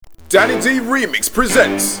Danny D Remix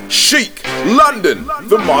presents Chic, London,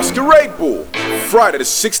 The Masquerade Ball. Friday the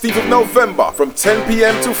 16th of November from 10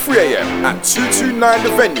 p.m. till 3 a.m. at 229 The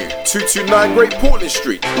Venue, 229 Great Portland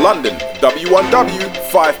Street, London,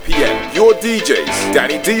 W1W, 5 p.m. Your DJs,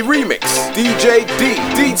 Danny D Remix, DJ D,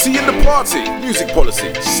 DT in the Party. Music policy,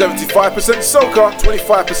 75% soca,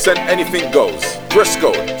 25% anything goes. Dress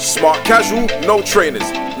code, smart casual, no trainers.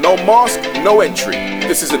 No mask, no entry.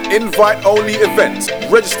 This is an invite-only event.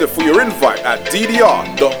 Register for your invite at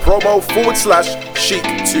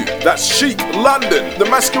ddr.promo/chic2. That's Chic, London, The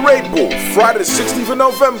Masquerade Ball, Friday the 16th of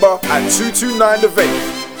November at 229 The Venue.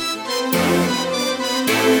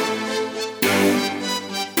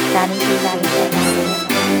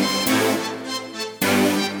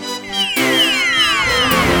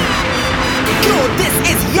 This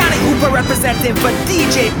is Yanni Hooper representing for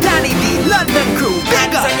DJ Danny D London Crew.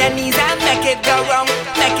 Big up. Hands on your knees and make it go wrong.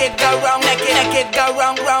 Make it go wrong. Make it go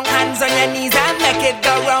wrong, wrong. Hands on your knees and make it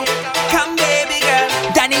go wrong. Come baby girl.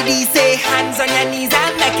 Danny D say hands on your knees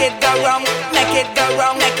and make it go wrong. Make it go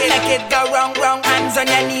wrong. Make it go wrong, wrong. Hands on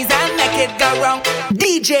your knees and make it go wrong.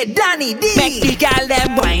 DJ Danny D. Make the girl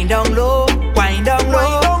them wind down low. Wind down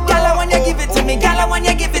low. Girl I want you give it to me. Girl I want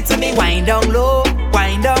you give it to me. Wind down low.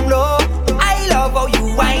 Wind down low. Love how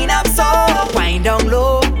you wind up so. Wind down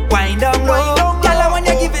low, wind down low. Girl I want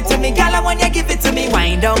you give it to me, girl I want you give it to me.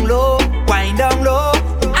 Wind down low, wind down low.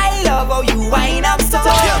 I love how you wind up so.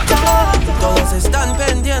 Todos están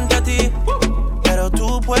pendientes a ti, pero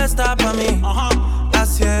tú puesta pa' mí,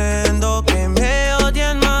 haciendo que me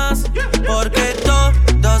odien más, porque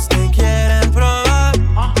todos te quieren probar.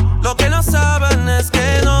 Lo que no saben es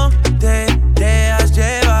que no te dejas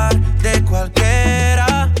llevar de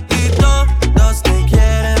cualquiera.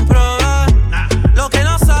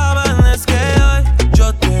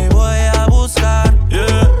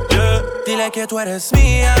 Que tú eres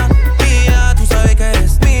mía, mía, tú sabes que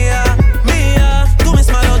eres mía, mía. Tú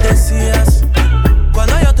misma lo decías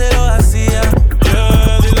cuando yo te lo hacía.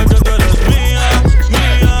 Dile que tú eres mía,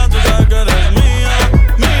 mía, tú sabes que eres mía,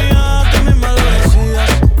 mía. Tú misma lo decías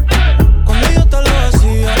cuando yo te lo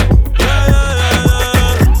hacía.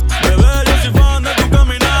 Bebé, yo soy fan de tu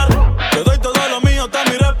caminar. Te doy todo lo mío, está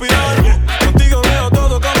mi respirar. Contigo veo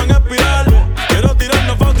todo como en espiral. Quiero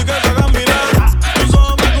tirarnos fotos y que se hagan mirar.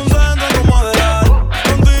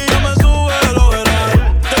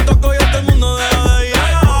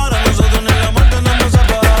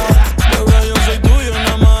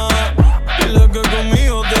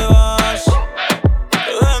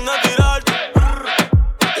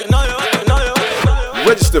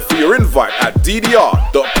 Register for your invite at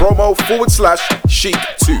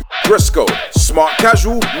ddr.promo/chic2. Dress code, smart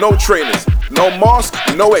casual, no trainers. No mask,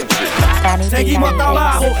 no entry. Seguimos hasta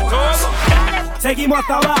abajo. Seguimos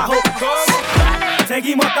hasta abajo.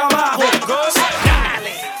 Seguimos hasta abajo.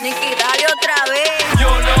 Nicky, dale otra vez. Yo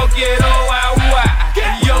no quiero agua,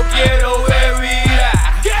 yo quiero bebida.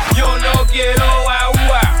 Yo no quiero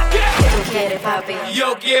agua. ¿Qué tú quieres, papi?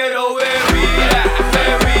 Yo quiero bebida,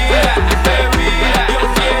 bebida, bebida. Yo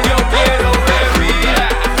quiero bebida,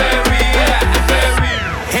 bebida,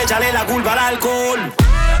 bebida. Échale la culpa al alcohol.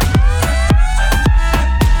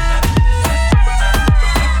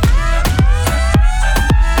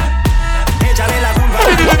 Échale la culpa al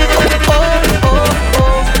alcohol.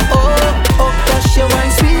 Cause your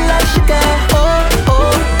wine sweet like sugar.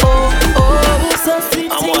 So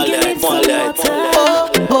sweet, I'm all give me that, some all that, water.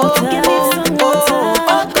 all Give me some water.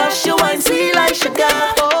 Cause your wine sweet like sugar.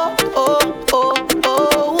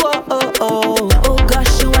 Oh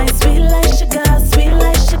gosh, your wine sweet like sugar, sweet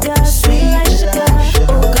like sugar, sweet like sugar.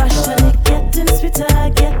 Oh gosh, when it getting sweeter,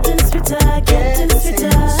 getting sweeter, getting sweeter.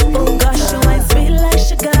 Oh gosh, your wine sweet like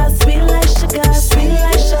sugar, sweet like sugar, sweet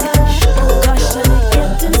like sugar. Oh gosh, when it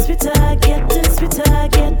getting sweeter, getting sweeter,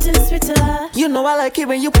 getting sweeter. You know I like it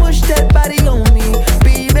when you push that body on me,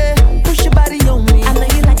 baby. Push your body on me. I know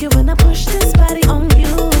you like it when I push this body on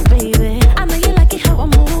you, baby. I know you like it how I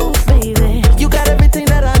move, baby. You got everything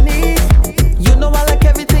that I need. You know I like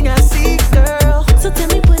everything I see, girl. So tell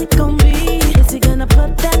me what it gon' be. Is he gonna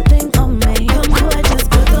put that thing on me? Come boy, just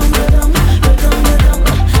put on, put on, put on, put on.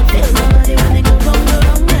 Feel my body when it go wrong, go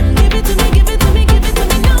wrong. And give it to me, give it to me, give it to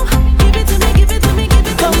me now. Give it to me, give it to me, give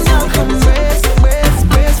it to me now. Come brace, brace,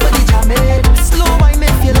 brace for the jamming. Slow wine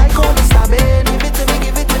if you like all the stabbing. Give it to me,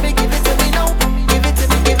 give it to me, give it to me now. Give it to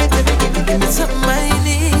me, give it to me, give it to me. Something I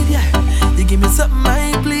need, yeah. You give me something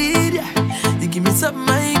I bleed, yeah. You give me something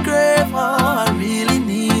I crave, oh, I really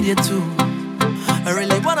need you too. I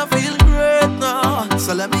really wanna feel great now,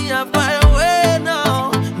 so let me have my way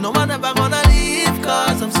now. No one ever gonna leave,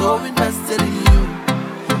 cause I'm so invested in you.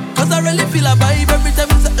 Cause I really feel a vibe every time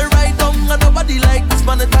you set the right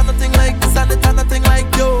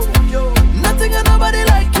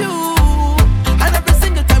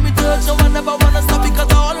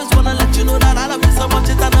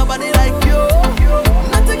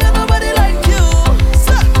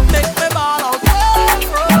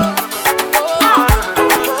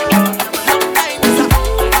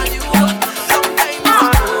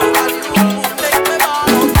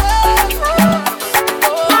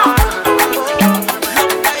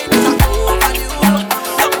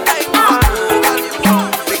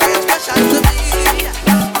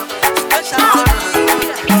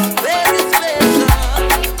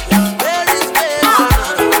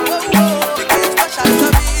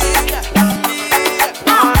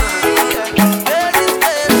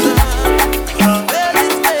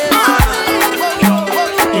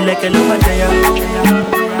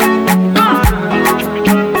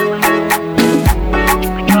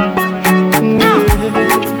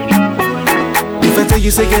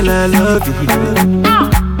you say, girl, I love you.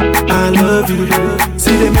 I love you.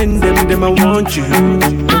 See them and them, I want you.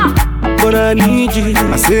 But I need you.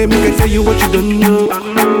 I say, me can tell you what you don't know.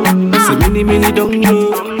 I say, many don't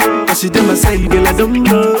know. I see them, I say, girl, I don't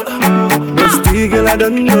know. But still, girl, I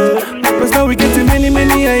don't know. Cause now we get to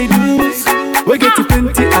many ideas. We get to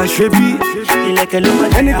plenty, I should be. Like a luma,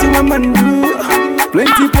 anything a man do.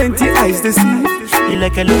 Plenty eyes to see.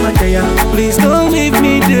 Like a luma, please don't leave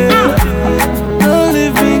me there. Don't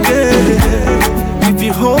leave me there. If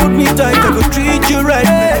you hold me tight, I could treat you right.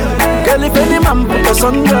 Girl, if any man put us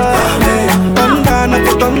under, thunder, not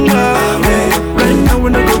for thunder. Right now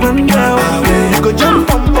when I go run down, you go jump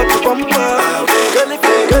bumper to bumper. Girl, if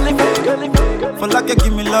for like you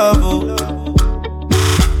give me love, oh.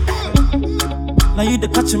 Now you the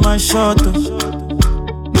catch my shot, oh.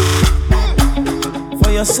 For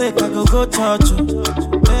your sake, I go church, oh.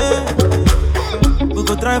 Hey. We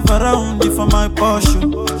go drive around you for my Porsche.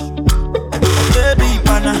 Baby,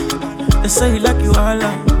 pana, they say you like you all, I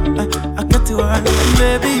get you all.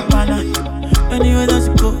 Baby, pana, anywhere that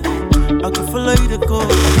you go, I can follow you to go.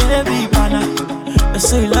 Baby, pana, they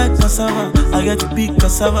say you like cassava, I get to big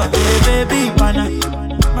cassava. Hey, baby, pana,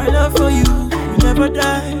 my love for you will never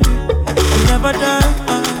die, will never die.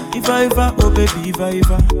 If I ever, oh baby, if I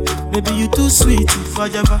ever, baby you too sweet, if I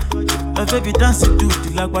ever, my baby dance it to the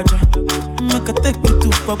lagwaja, make a take you to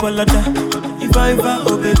Babalada. If I ever,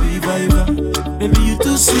 oh baby, if I ever, baby you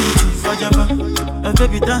too sweet, if I ever, my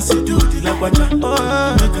baby dance it to the lagwaja,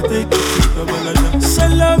 oh make a take you to Babalada. So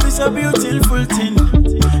love is a beautiful thing,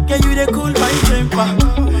 can you they cool my temper?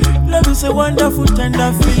 Love is a wonderful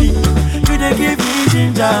tender feeling. You they give me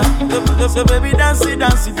ginger. So baby dance it.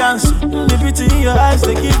 The beauty in your eyes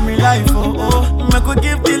they give me life. Oh. I could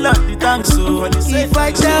give the Lord the thanks. So if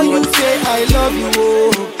I tell you say I love you,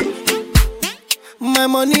 oh. My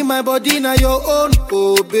money, my body, now your own,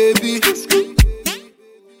 oh baby.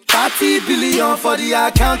 30 billion for the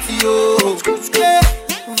account, yo. Yeah.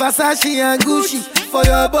 Versace and Gucci for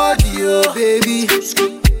your body, oh baby.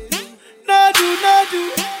 No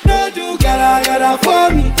do, gotta for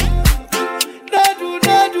me. No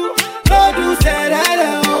do, say that,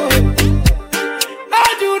 oh. No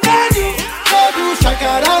do,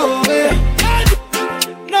 shakara, oh.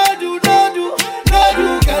 No do,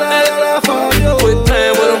 gotta for you. Quit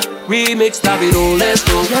playing with them, remix, stop it all, let's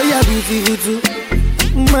go. Yeah, beautiful too.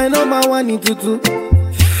 My number one in tutu.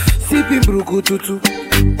 Sipping bruku tutu.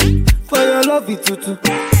 For your love it tutu.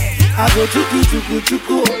 I go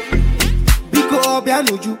chuku. Biko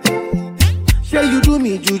obianuju. Say you do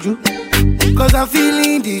me juju. Cause I'm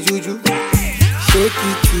feeling the juju. Shake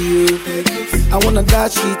it to you. I wanna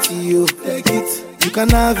dash it to you. Take it. You can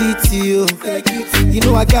have it to you. Take it. You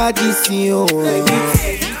know I got this in you. Take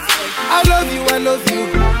it. I love you.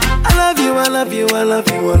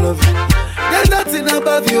 There's nothing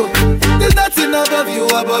above you.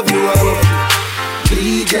 Above you.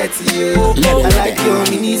 Please get you. I like your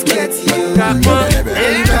minis get you.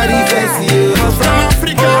 Everybody gets you. From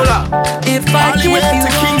Africa, if I all the way to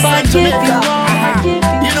Kingston, Jamaica.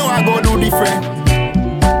 You know I go do different.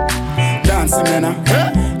 Dancing, man.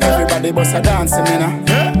 Everybody bust a dancing, man.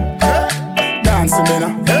 Dancing, man.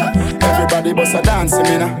 Everybody bust a dancing,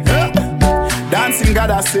 man. Dancing, God,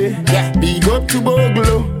 I say. Big up to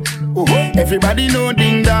Boglo. Everybody know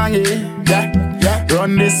ding dong, yeah.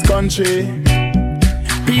 Run this country.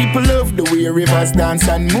 People love the way rivers dance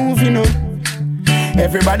and move, you know.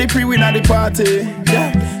 Everybody pre-win at the party,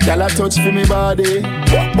 yeah. Y'all a touch for me body.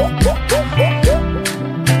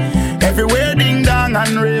 Everywhere ding dong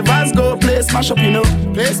and rivers go, play smash up, you know.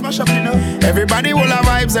 Everybody will have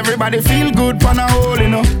vibes, everybody feel good, pan a hole, you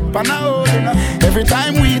know. Every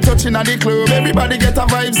time we touch in at the club, everybody get a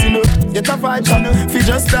vibes, you know. Fi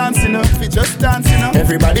just dance, you know.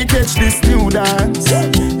 Everybody catch this new dance.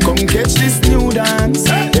 Come catch this new dance.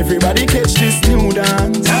 Everybody catch this new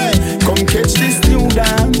dance. Come catch this new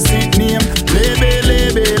dance. It name lebe.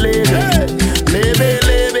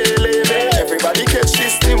 Everybody catch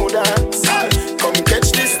this new dance. Come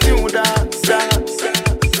catch this new dance.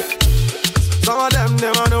 Some of them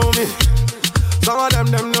never know me. Some of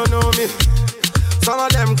them don't know me. Some of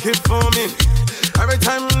them keep for me. Every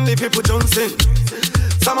time the people don't sing.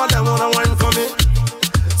 Some of them wanna whine for me.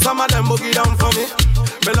 Some of them boogie down for me.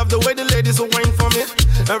 Me love the way the ladies will whine for me.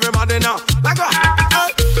 Everybody now, like a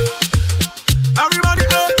everybody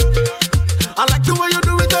know. I like the way you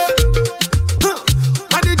do it.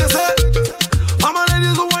 I did just say, all my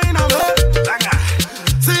ladies will whine on me. Like a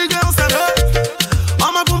see girls that hurt.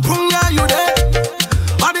 I'm a boom boom guy, you there.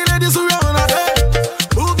 All the ladies who run out there.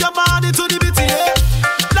 Move your body to the beat, yeah.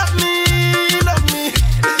 Love me,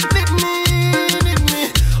 need me.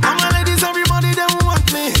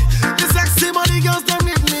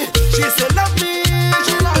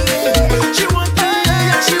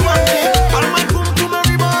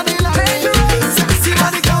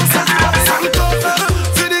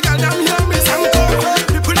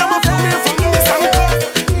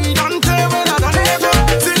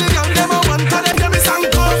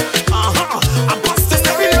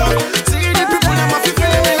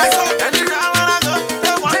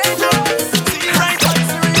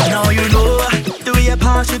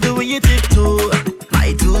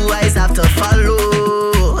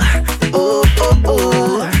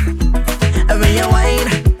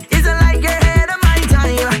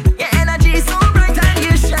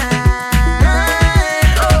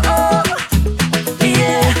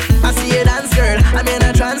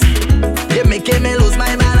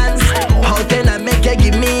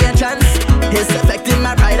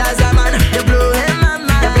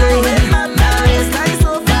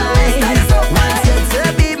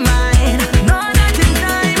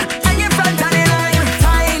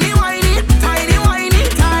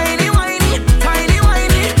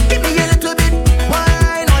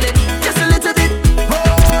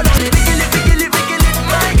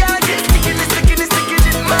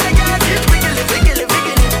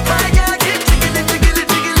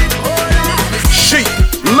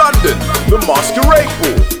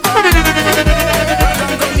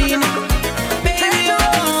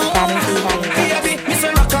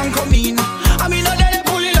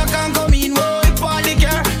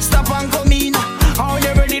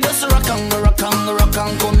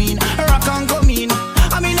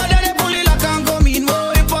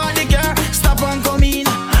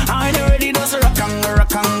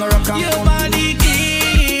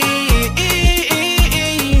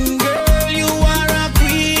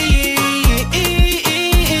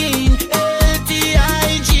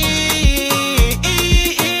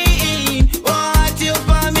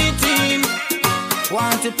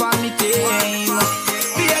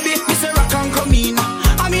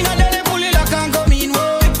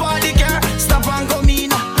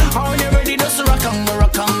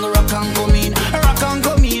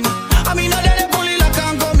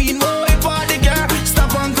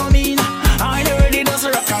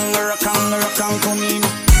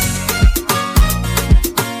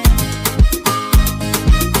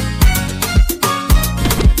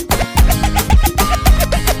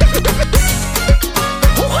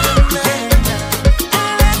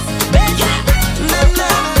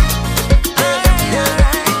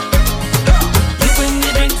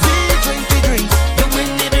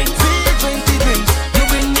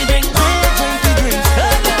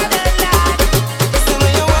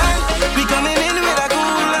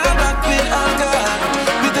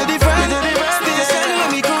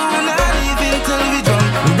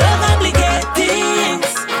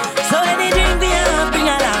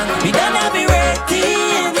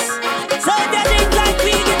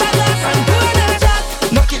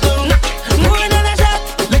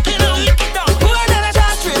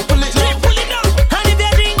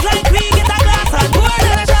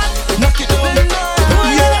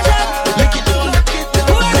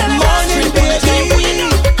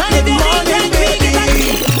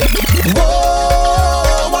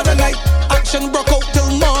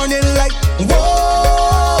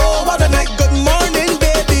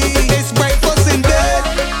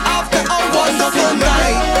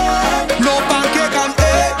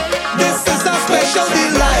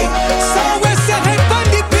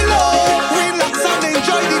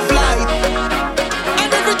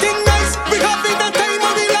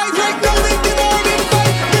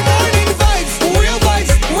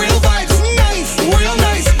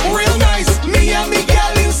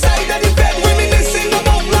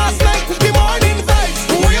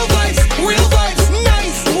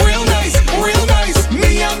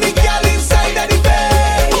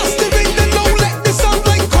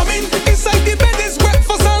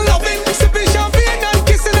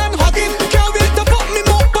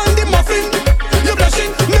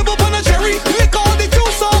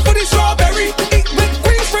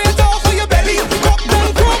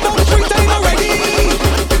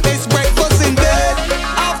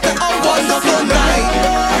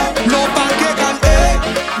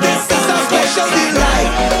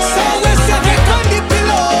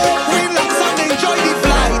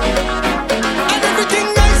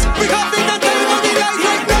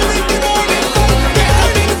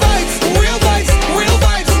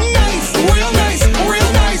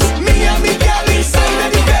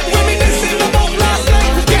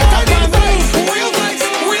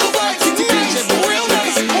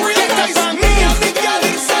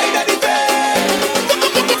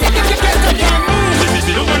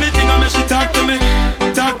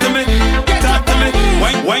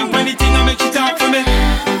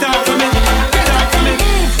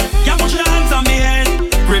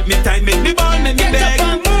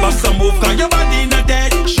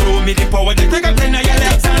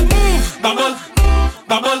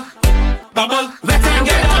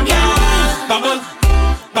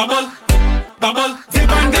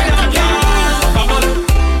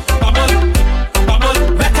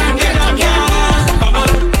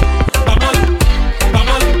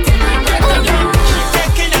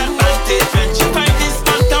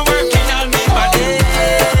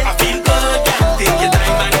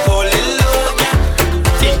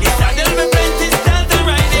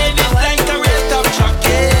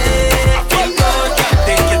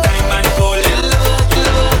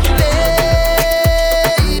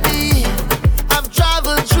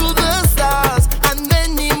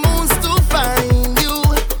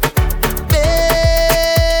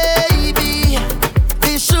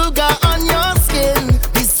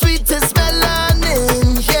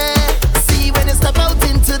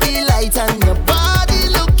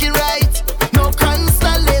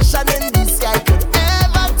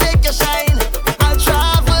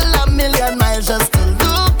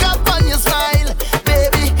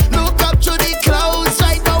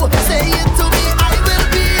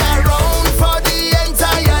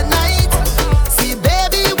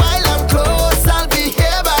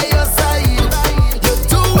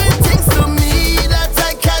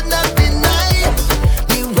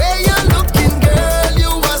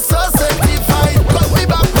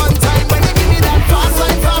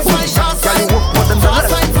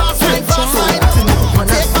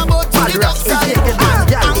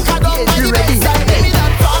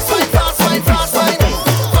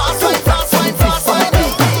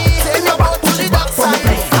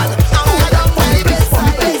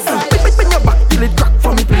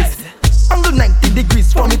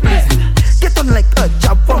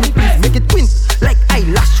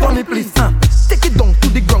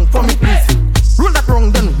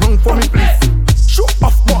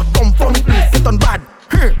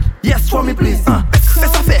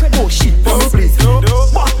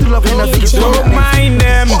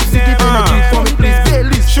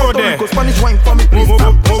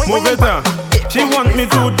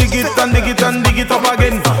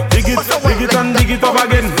 again. Dig it and dig it up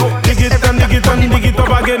again. Dig it and dig it and dig it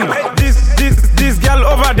up again. This girl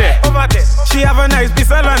over there, she have a nice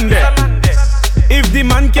piece of land there. If the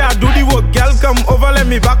man can't do the work, girl come over, let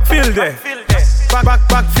me backfill there.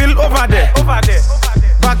 Backfill over there.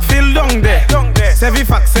 Backfill down there. Sevi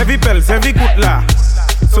fax, sevi pel, sevi kutla.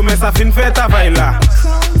 So me sa fin fait travail là.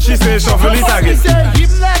 She say shuffle it again.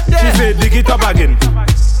 She say dig it up again.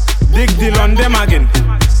 Dig the land them again.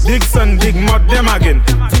 Dig sun, dig mud them again.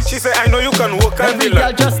 She say I know you can work on the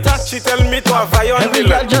land. She tell me to have fire on the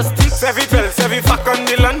land. Sevi pel, sevi fax on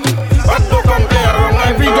the land. But don't compare wrong.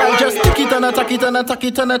 Every girl just tick it and attack it and attack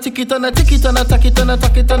it and tick it and tick it and attack it and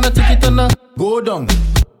attack it and tick it and go down,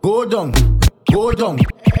 go down, go down.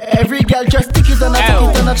 Every girl just tick it and attack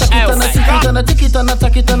it and attack it and tick it and tick it and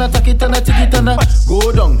attack it and attack it and tick it and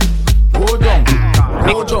go down, go down,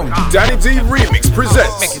 go down. Danny D Remix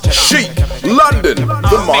presents Chic, London,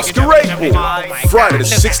 The Masquerade Ball. Friday the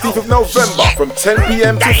 16th of November from 10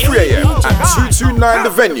 p.m. to 3 a.m. at 229 The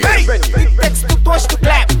Venue. It takes two toes to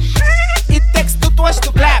clap. It takes two toes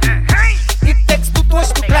to clap. It takes two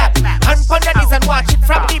toes to clap. Hand on the knees and watch it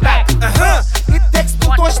from the back. It takes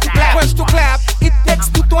two toes to clap. It takes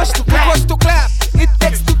two toes to clap. It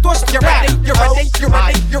takes two toes to clap. You ready?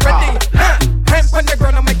 Hand on the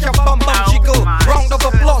ground and make your bum jiggle. Round of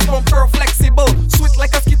applause, bumper flexible. Sweet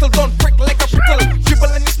like a skittle, don't prick like a prickle.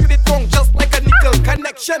 Dribble and you spit it wrong just like a nickel.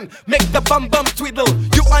 Connection, make the bum twiddle.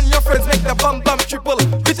 You and your friends make the bum triple.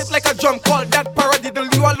 Beat it like a drum, call that paradiddle.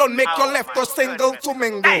 You alone make your left or single to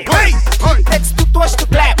mingle. It takes two toes to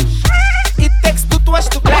clap. It takes two toes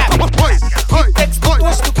to clap. It takes two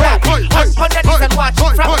toes to clap. Hand on the knees and watch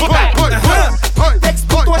it from the back. It takes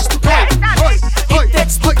two toes to clap. It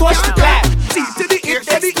takes two toes to clap. C to the ear,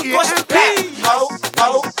 to the ear, and P.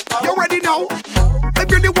 Oh, you ready now? I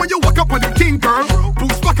really want you walk up on the thing, girl.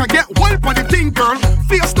 Boost back and get wild on the thing, girl.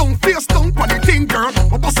 Face down on the thing, girl.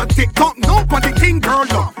 I bust a TikTok, no on the thing, girl.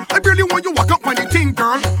 I really want you walk up on the thing,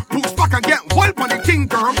 girl. Boost back and get wild on the thing,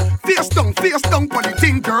 girl. Face down on the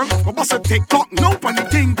thing, girl. I bust a TikTok, no on the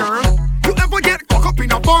thing, girl. You ever get caught up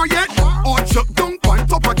in a bar yet? Or chuck down on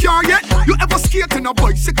top of a car yet? You ever skate in a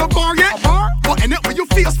bicycle bar yet? But in it when you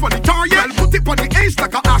face for the tar yet? Put it on the edge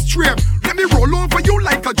like a ashtray. Let me roll over you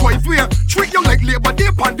like a driveway. Treat you like Labor Day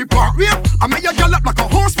on the parkway. I make you gallop like a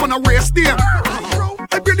horse on a race day.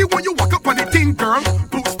 I really want you walk up on the thing, girl.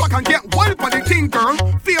 Boost back and get wild on the thing, girl.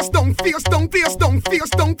 Face down, face down, face down, face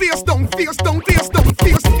down, face down, face down, face down,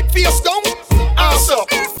 face down. Ass up.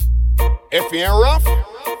 If you ain't rough,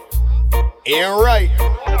 ain't right.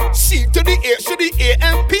 C to the A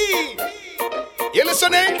and P. You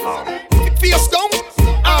listening? Face down,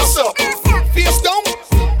 ass up. Face down,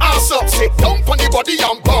 ass up. Sit down on the body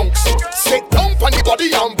and bounce. Sit down on the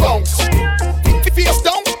body and bounce. Face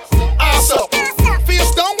down, ass up.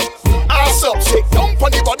 Face down, ass up. Sit down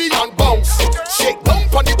on the body and bounce. Sit down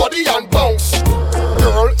on the body and bounce.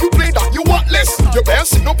 Girl, you play that, you want less. You better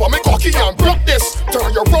sit up on me cocky and broke this.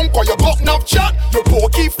 Turn your rump or you got enough chat. Your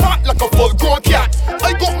pokey fat like a full-grown cat.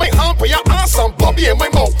 I got my hand for your ass and bobby in my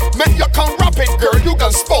mouth. Make you come rapid, girl, you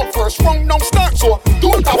can spout. First round now start, so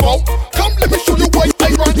don't have out. Come, let me show you why I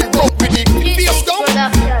run the road with it. Face down,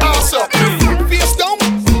 ass up. Face down,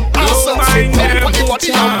 ass up. Sit down on the body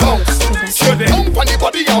and bounce. Sit down on the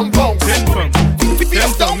body and bounce.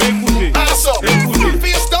 Face down, ass up.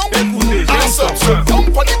 Face down, ass up. Sit down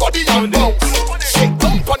on the body and bounce. Sit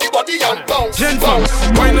down on the body and bounce. Gentlemen,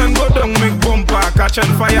 wine and go down, make bumper, catch on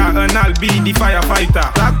fire, and I'll be the firefighter.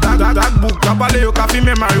 That book, kapale yo kafi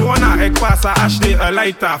me marijuana, ek pasa Ashley a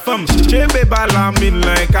lighter. Femme, chebe bala min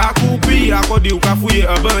like a kupi, akodi yo kafuye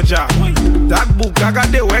a banja. That book,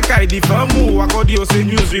 agade wekai di famu, akodi yo se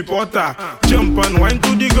news reporter. Jump and wine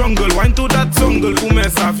to the jungle, wine to that jungle, ume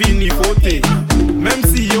sa fini fote. Même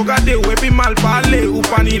si yo gade wepi mal pale, ou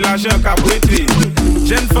pani la jen ka brete.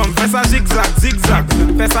 Jeune femme, fais ça zigzag,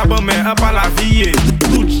 fais ça bon mais un pas la vie.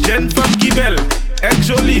 Toute jeune femme qui belle, est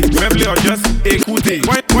jolie, même les just écouter.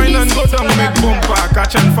 Wine and go down, make bumper,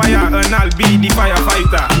 catch on fire, and I'll be the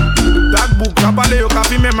firefighter. That book, kapale yo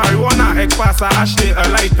kafi me marijuana, ek pasa acheter a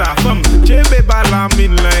lighter. Femme, chebe bala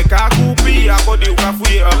min like a kupi, akodi yo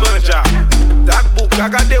kafuye a banja. That book,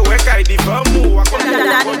 agade wekai di famu,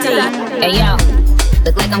 akodi. Hey yo,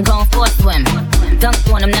 look like I'm going for a swim.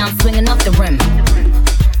 Dunked on him, now I'm swinging off the rim.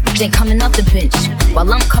 They coming off the bench,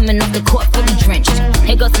 while I'm coming off the court fully drenched.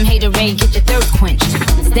 Here goes some haterade, get your thirst quenched.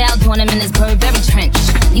 Style doing him in this Burberry trench.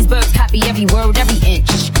 These birds copy every word, every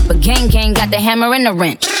inch. But gang got the hammer and the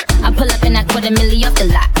wrench. I pull up in that $250,000 off the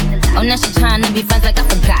lot. Oh, now she trying to be friends like I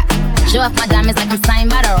forgot. Show off my diamonds like I'm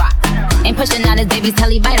signed by the rock. Ain't pushing out his baby's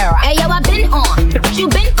telly by the rock. Hey yo, I been on, but you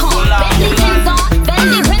been con. Bentley Benz on,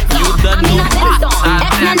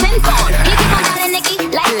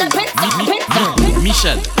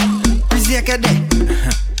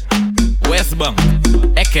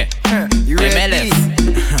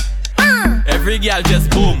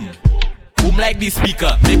 like this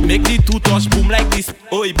speaker. Make the two touch boom like this.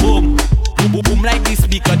 Oi, boom. Boom, boom like this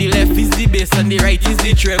speaker. The left is the bass and the right is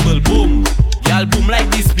the treble. Boom. Y'all boom like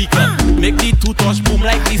this speaker. Make the two touch boom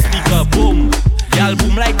like this speaker. Boom. Y'all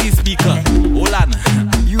boom like this speaker. Hold on.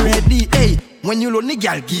 You ready? Hey, when you lonely,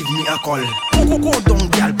 girl, give me a call. Go down,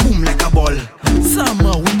 girl, boom like a ball.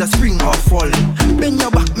 Summer, winter, spring or fall. Bend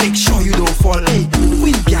your back, make sure you don't fall. Hey,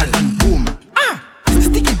 win, girl, and boom.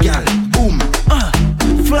 Sticky, girl, boom.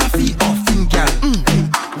 Fluffy or thin, girl.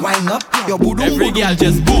 Wind up your booty. Every girl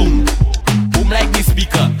just boom. Boom like this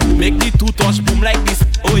speaker. Make the two touch boom like this.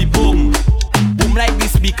 Oi, boom. Boom like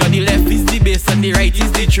this speaker. The left is the bass and the right is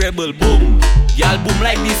the treble. Boom. Y'all boom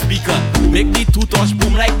like this speaker. Make the two touch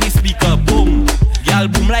boom like this speaker. Boom. Y'all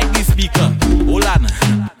boom like this speaker. Hold on.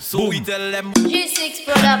 So we tell them G6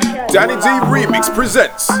 production. Danny D Remix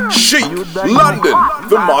presents Chic, London,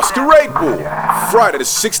 The Masquerade Ball. Friday the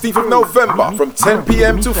 16th of November from 10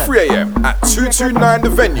 p.m. to 3 a.m. at 229 The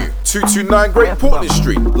Venue, 229 Great Portland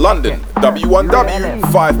Street, London, W1W,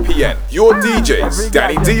 5 p.m. Your DJs,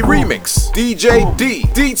 Danny D Remix, DJ D,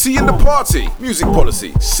 DT in the party. Music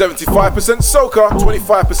policy, 75% soca,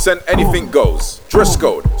 25% anything goes. Dress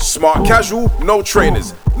code, smart casual, no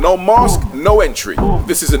trainers. No mask, no entry.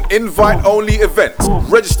 This is an invite-only event.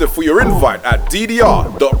 Register for your invite at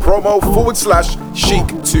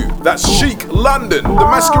ddr.promo/chic2. That's Chic, London, The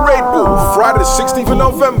Masquerade Ball, Friday the 16th of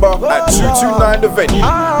November at 229 The Venue.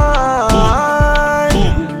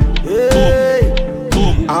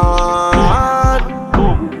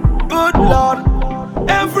 Good Lord,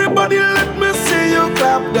 everybody let me see you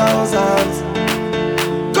clap those hands.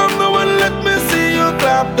 Come now and let me see you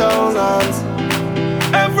clap those hands.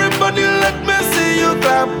 Everybody let me see you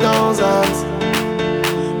clap those hands.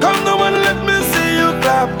 Come now and let me see you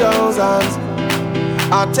clap those hands.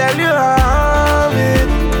 I'll tell you how it,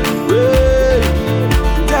 hey.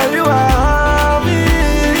 Tell you how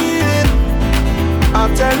it,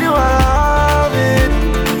 I'll tell you how it,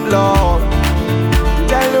 Lord.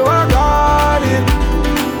 Tell you I got it,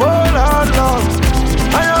 oh Lord, Lord.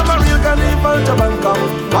 I am a real carnival to Bangkok,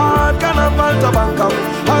 hard carnival to Bangkok.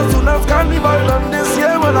 As soon as carnival done this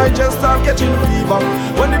year, when I just start catching fever.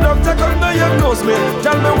 When the doctor come diagnose me,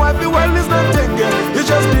 tell me why the world is not thinking. It's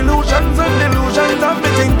just delusions and delusions of me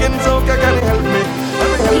thinking. So can you help me?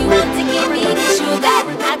 He want to give me the sugar,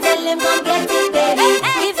 I tell him come get it, baby.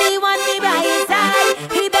 If he want me by his side,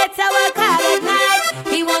 he better work hard at night.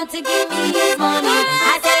 He want to give me his money,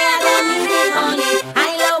 I say I don't need it, honey.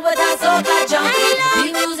 I love what I so got junkie.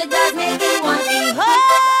 The music does make him want me.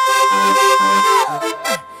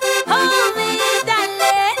 Hold me,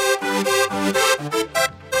 darling.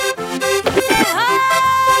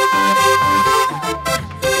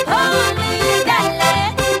 Hold me,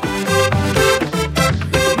 darling.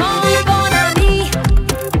 More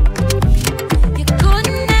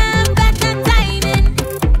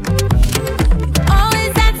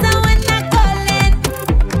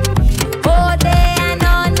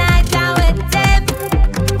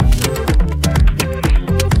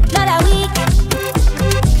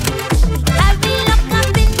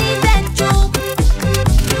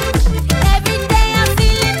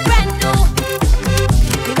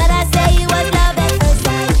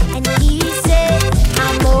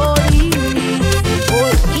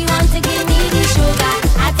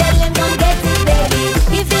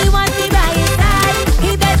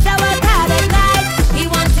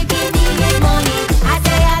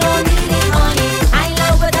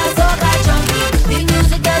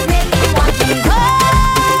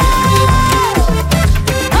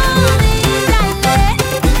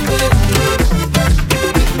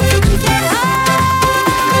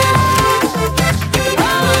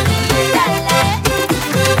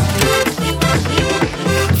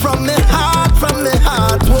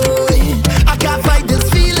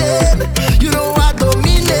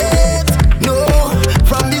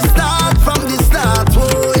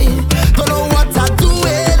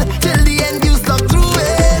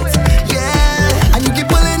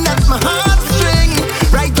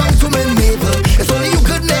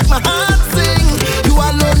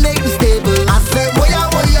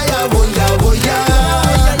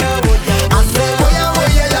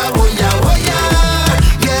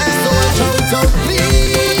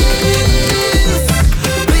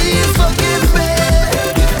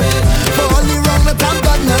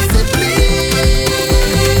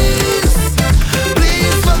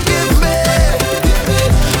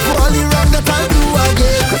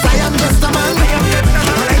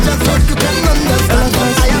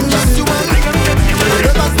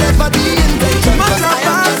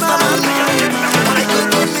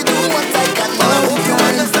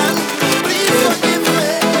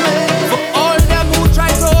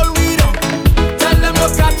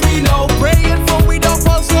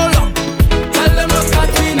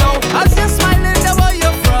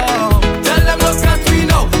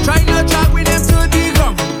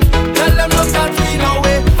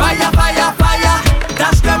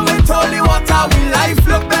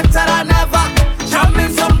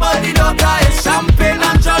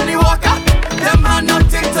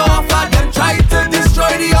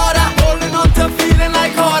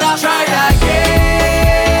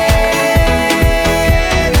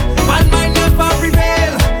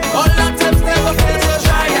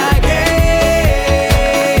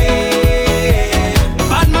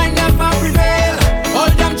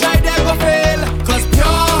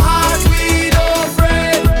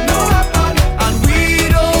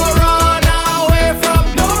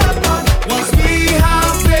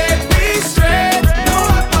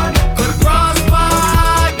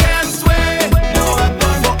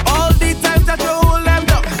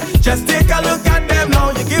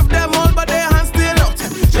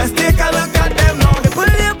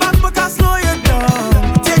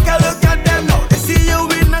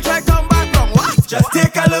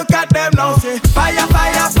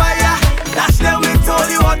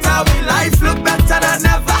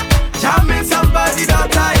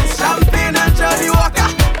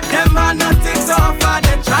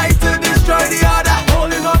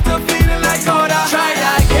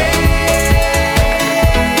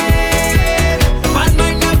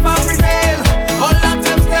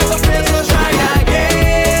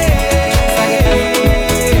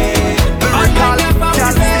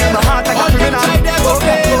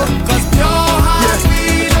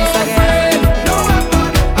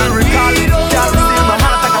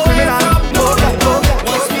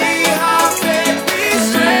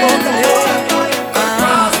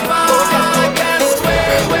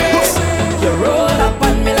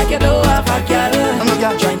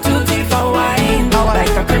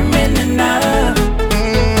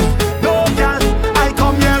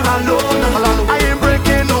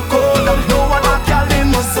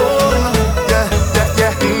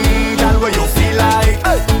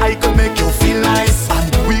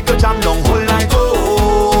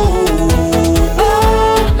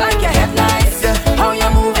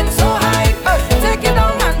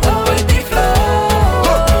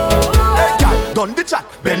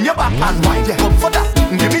back and wine. Yeah, come for that.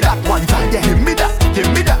 Give me that one time. Yeah, give me that,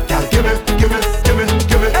 girl. Give me.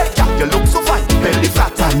 Hey, girl, you look so fine, belly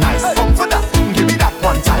fat and nice. Come for that. Give me that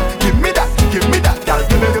one time. Give me that, girl. Give me.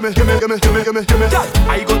 Girl,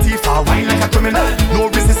 I go too far, wine like a criminal. No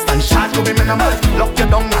resistance, shot to be minimal. Lock you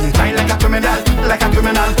down and grind like a criminal.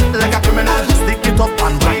 Stick it up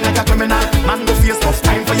and grind like a criminal. Man, go face tough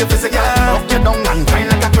time for your physical. Lock you down and grind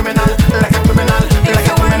like a criminal.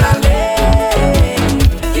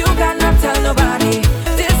 You cannot tell nobody.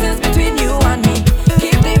 This is between you and me.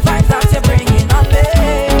 Keep the vibes that you're bringing on me.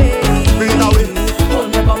 Bring it away. Hold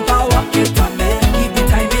me bumper, walk it on me. Keep the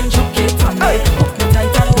timing, choke it on me. Hold me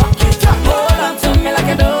tight and walk it on me. Hold on to me like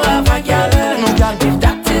I don't have a girl. No girl. If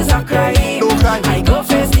that is a crime, don't cry. I go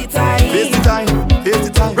face the time.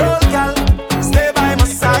 Roll, girl, stay by my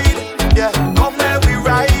side. Yeah, come let we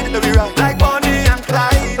ride like Bonnie and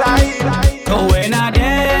Clyde. So when I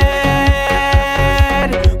dead,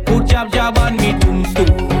 put jab on me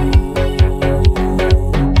tombstone.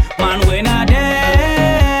 Man, when I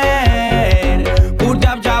dead, put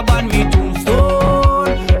jab on me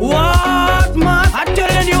tombstone. What man? I'm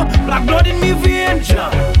telling you, black blood in me vein,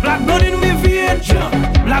 black blood in me vein,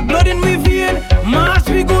 black blood in me vein. Mass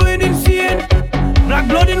we going insane. Black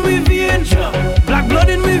blood in me vein, black blood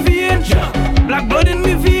in me vein, black blood in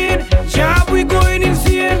me vein. Jab we going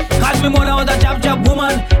insane. Cause me mother was a jab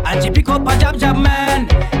woman, and she pick up a jab man.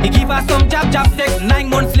 He give her some jab sex. 9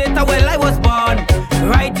 months later, well I was born.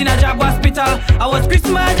 Right in a jab hospital, I was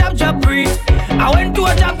Christmas jab priest. I went to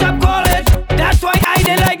a jab college. That's why I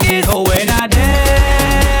did like this. So when I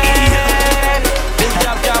dead, this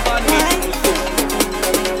jab on me.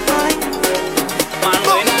 Man,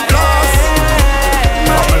 when I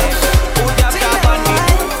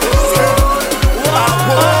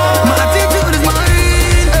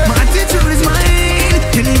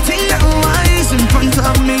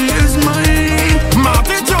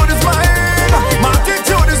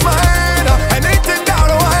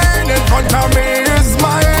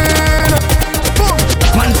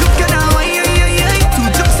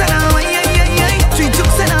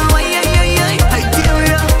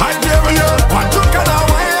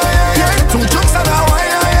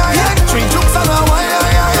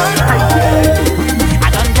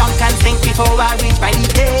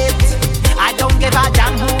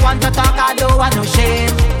no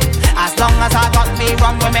shame. As long as I got me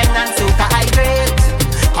rum, women and soca I great.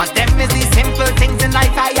 Cause them is the simple things in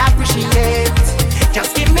life I appreciate.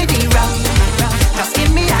 Just give me the rum, just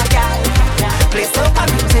give me a gal. Play soca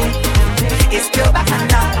music, it's pure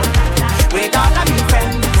bacchanal. With all of me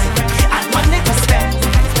friends, and money to spend.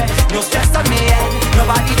 No stress on me head,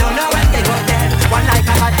 nobody don't know when they go dead. One life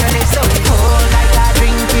I got to live so cold. Night I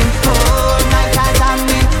drinking, cold night I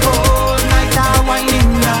jamming, cold night I whining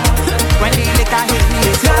now. When the liquor hit me,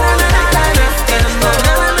 it's na na na na na na.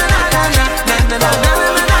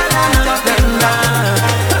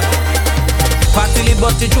 Party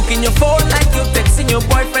but you juke in your phone like you're texting your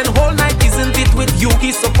boyfriend whole night. Isn't it with you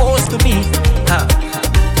he's supposed to be?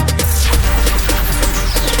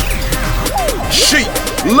 Chic,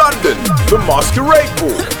 London, the Masquerade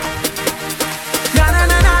Ball.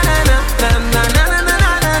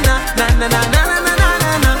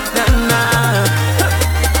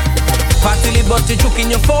 Party but you juke in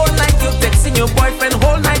your phone like you're texting your boyfriend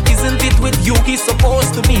whole night. Isn't it with you he's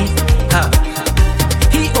supposed to be?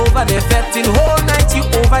 He over there fetting whole night. You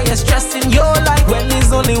over here stressing your life when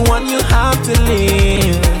there's only one you have to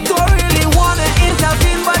live. Don't really wanna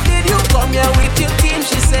intervene, but did you come here with your team?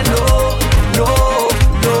 She said no.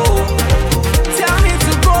 Tell me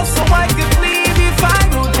to go so I could leave. If I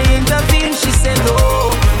would intervene, she said no.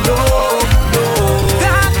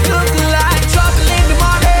 That look like trouble in the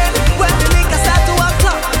morning when the liquor start to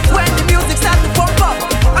o'clock, when the music start to pump up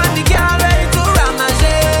and the girl ready to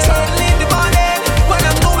ramage. Trouble in the morning when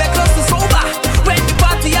I'm nowhere close to sober, when the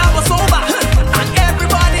party I was over and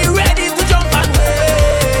everybody ready to jump and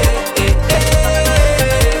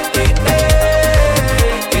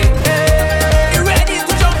ready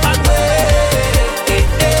to jump and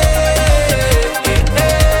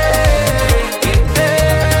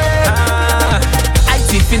I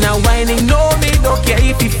tipping and whining, no me, don't care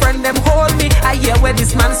if he friend them hold me. I hear where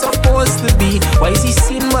this man supposed to be. Why is he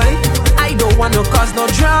seen my? I don't wanna cause no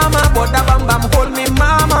drama, but that bam bam hold me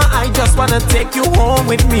mama. I just wanna take you home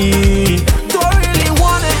with me. Don't really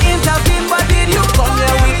wanna intervene, but did you come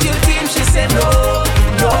here with your team? She said no.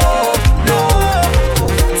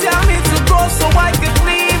 Tell me to go so I could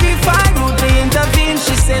leave. If I would intervene,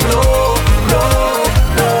 she said no.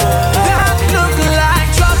 That look like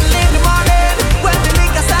trouble in the morning when the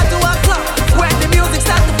liquor start to o'clock, when the music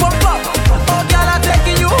start to pump up. Oh girl, I'm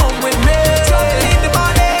taking you home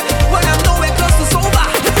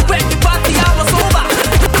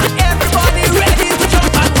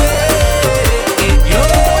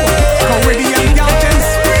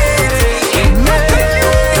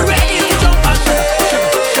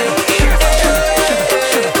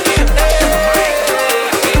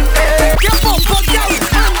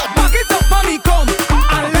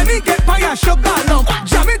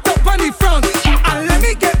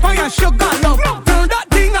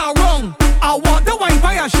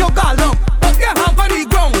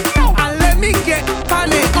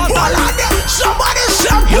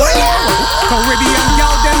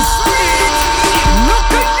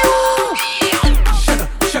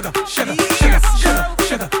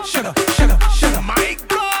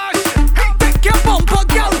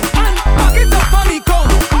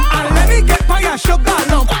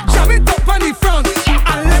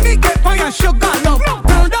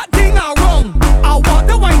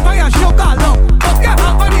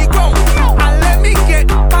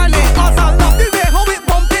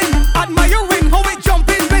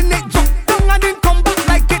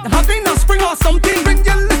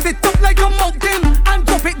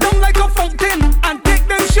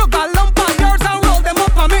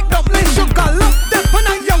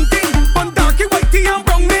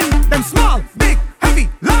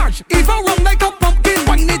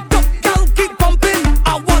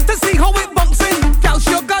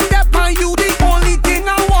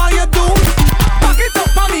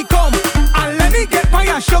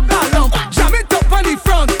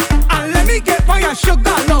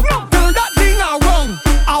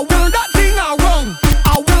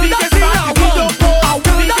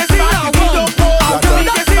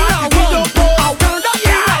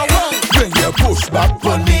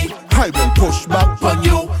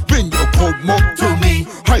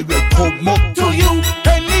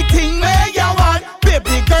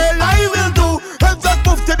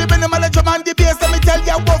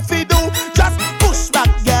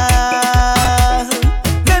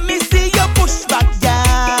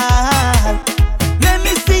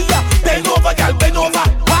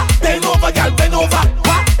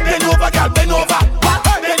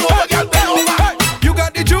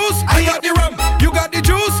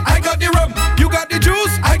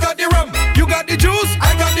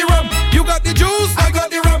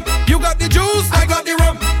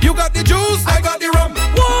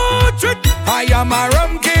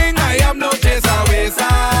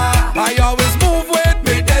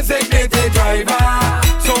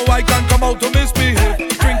to misbehave.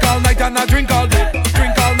 Drink all night and I drink all day.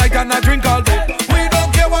 Drink all night and I drink all day. We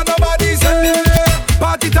don't care what nobody say.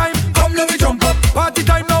 Party time, come let me jump up. Party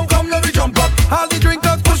time now, come let me jump up. All the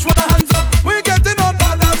drinkers push one hands up. We getting on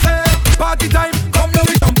bad I say. Party time, come let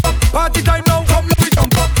me jump up. Party time now, come let me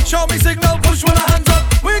jump up. Show me signal, push one hands up.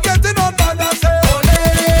 We getting on bad I say. Ole,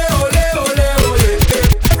 ole, ole, ole.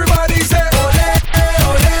 Everybody say ole,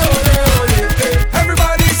 ole, ole, ole.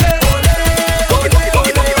 Everybody say ole, ole,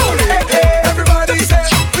 ole, ole. Everybody say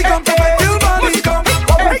we come to make you money come.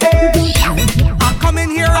 I come in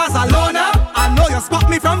here as a loner. I know you spot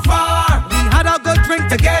me from far. We had a good drink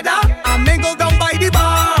together and mingle down by the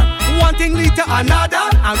bar. One thing lead to another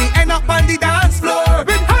and we end up on the dance floor.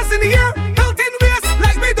 With hands in the air, belt in waist,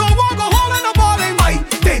 like we don't want go home and a ball in my.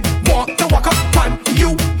 They want to walk up on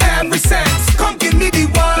you every sense. Come give me the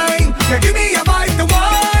wine, yeah, give me a bite the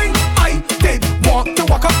wine. I did want to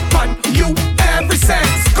walk up on you every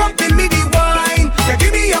sense. Come give me the wine, yeah,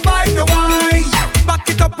 give me a bite the wine. Back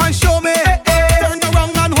it up and show me. Turn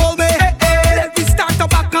around and hold me. Let me start the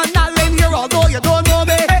back and I'll in here although you don't know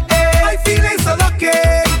me. I feeling so lucky.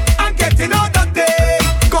 I'm getting out that day.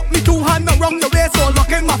 Got me two hands around the waist, so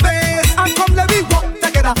look in my face. And come let me walk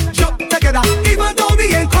together, jump together. Even though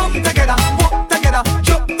we ain't come together, walk together,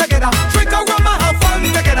 jump together. Drink a rum and have fun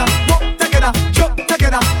together, walk together, jump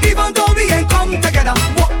together. Even though we ain't come together,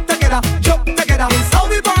 walk together, jump together. It's how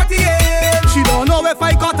we partying. She don't know if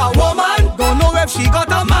I got a woman, don't know if she got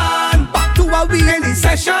a man. Back to what we in the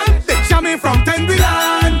session. They jamming from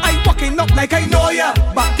Tenbulan. I walking up like I know ya,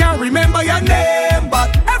 but can't remember your name.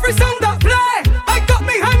 But every song that play, I got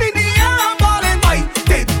me hand in the air and balling. I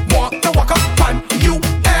did want to walk up on you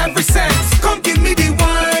every sense. Come give me the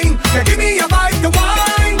wine, yeah, give me a bite the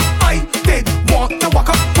wine. I did want to walk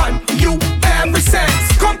up on you every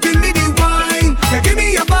sense. Come give me the wine, yeah, give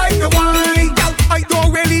me a bite the wine. Girl, I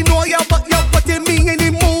don't really know ya, but you're putting me in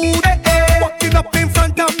the mood. Walking up in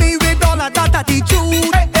front of me with all of that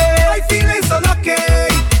attitude. I feeling so lucky.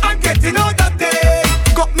 I'm getting out that day.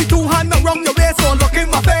 Got me two hands around your waist, so look in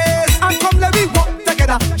my face. And come let me walk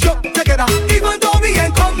together, jump together. Even though we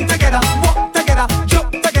ain't come together, walk together,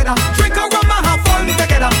 jump together. Drink a rum and have fun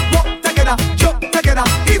together, walk together, jump together.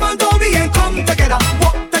 Even though we ain't come together,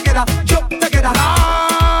 walk together, jump together.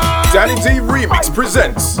 Danny D Remix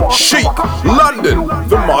presents Chic, London,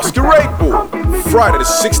 The Masquerade Ball. Friday the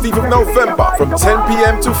 16th of November from 10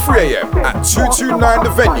 p.m. to 3 a.m. at 229 The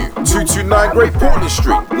Venue, 229 Great Portland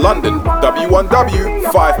Street, London,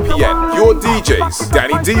 W1W, 5 p.m. Your DJs,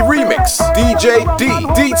 Danny D Remix, DJ D,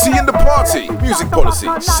 DT in the Party. Music policy,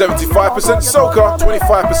 75% soca,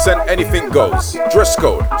 25% anything goes. Dress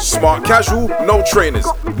code, smart casual, no trainers,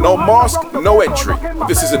 no mask, no entry.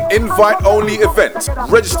 This is an invite-only event.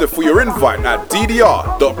 Register for your invite at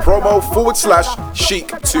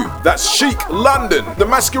ddr.promo/chic2. That's Chic, London, The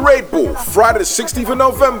Masquerade Ball, Friday the 16th of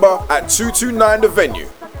November at 229 The Venue.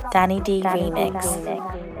 Danny D Remix.